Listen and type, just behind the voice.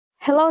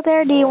Hello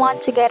there, do you want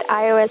to get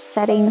iOS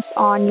settings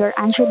on your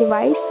Android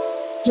device?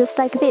 Just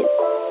like this.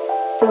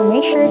 So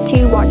make sure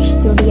to watch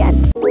till the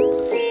end.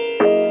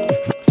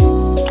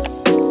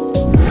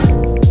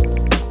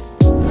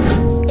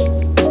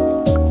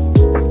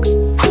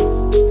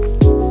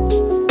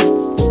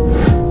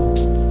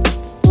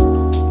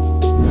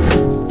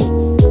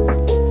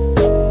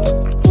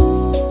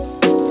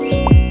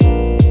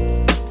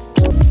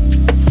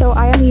 So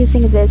I am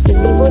using this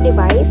Vivo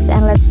device,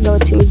 and let's go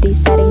to the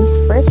settings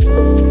first.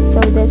 So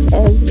this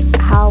is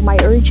how my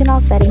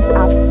original settings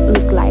app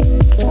look like.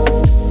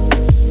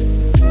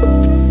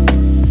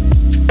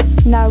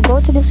 Now go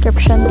to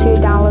description to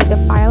download the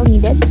file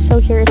needed. So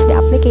here is the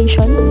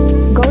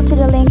application. Go to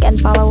the link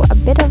and follow a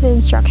bit of the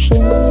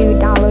instructions to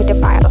download the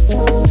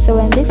file. So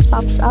when this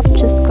pops up,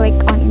 just click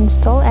on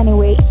install and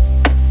wait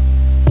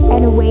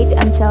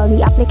until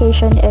the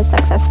application is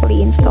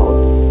successfully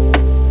installed.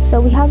 So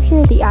we have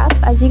here the app.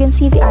 As you can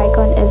see, the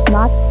icon is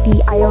not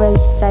the iOS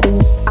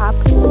settings app.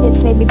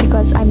 It's maybe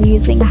because I'm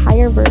using a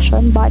higher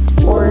version, but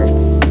for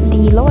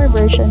the lower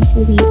versions,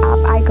 the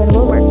app icon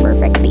will work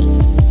perfectly.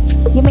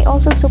 You may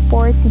also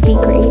support the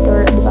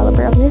creator or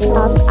developer of this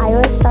app,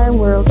 iOS Star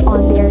World,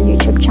 on their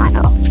YouTube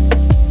channel.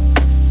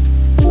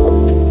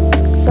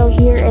 So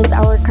here is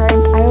our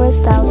current iOS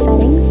style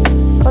settings.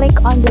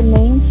 Click on the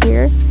name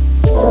here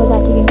so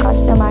that you can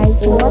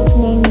customize what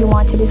name you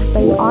want to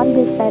display on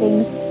the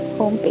settings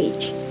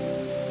homepage.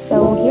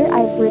 So here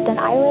I've written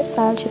iOS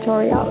style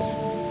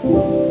tutorials.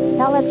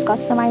 Now let's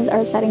customize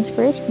our settings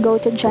first. Go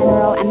to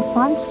general and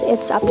fonts.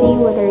 It's up to you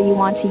whether you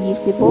want to use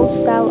the bold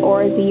style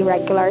or the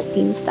regular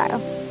theme style.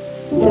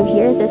 So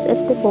here, this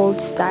is the bold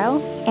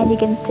style, and you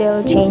can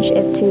still change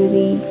it to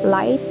the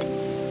light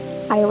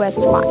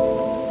iOS font.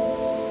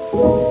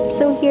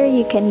 So here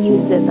you can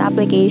use this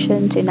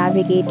application to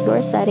navigate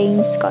your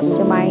settings,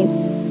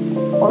 customize,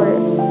 or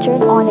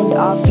turn on and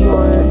off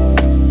your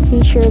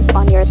features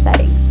on your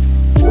settings.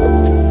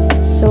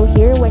 So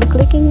here, when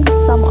clicking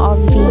some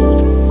of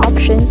the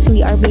options,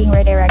 we are being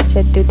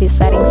redirected to the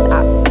settings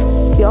app.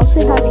 We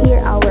also have here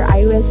our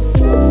iOS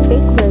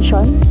fake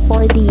version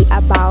for the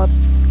about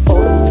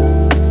phone.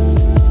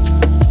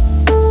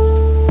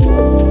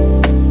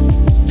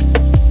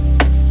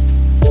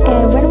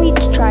 And when we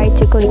try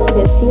to click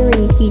the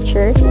Siri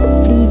feature,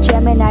 the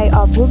Gemini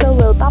of Google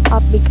will pop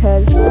up,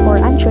 because for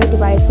Android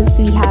devices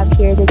we have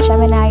here the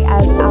Gemini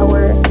as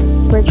our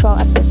virtual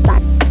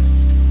assistant.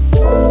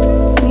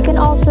 We can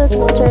also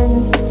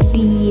turn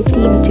the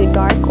theme to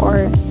dark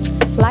or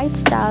light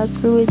style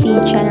through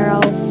the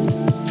general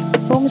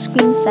home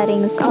screen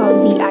settings of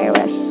the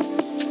iOS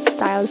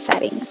style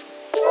settings.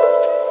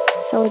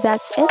 So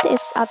that's it.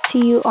 It's up to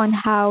you on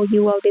how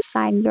you will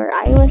design your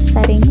iOS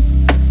settings.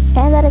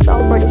 And that is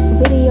all for this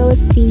video.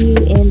 See you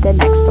in the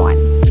next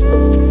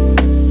one.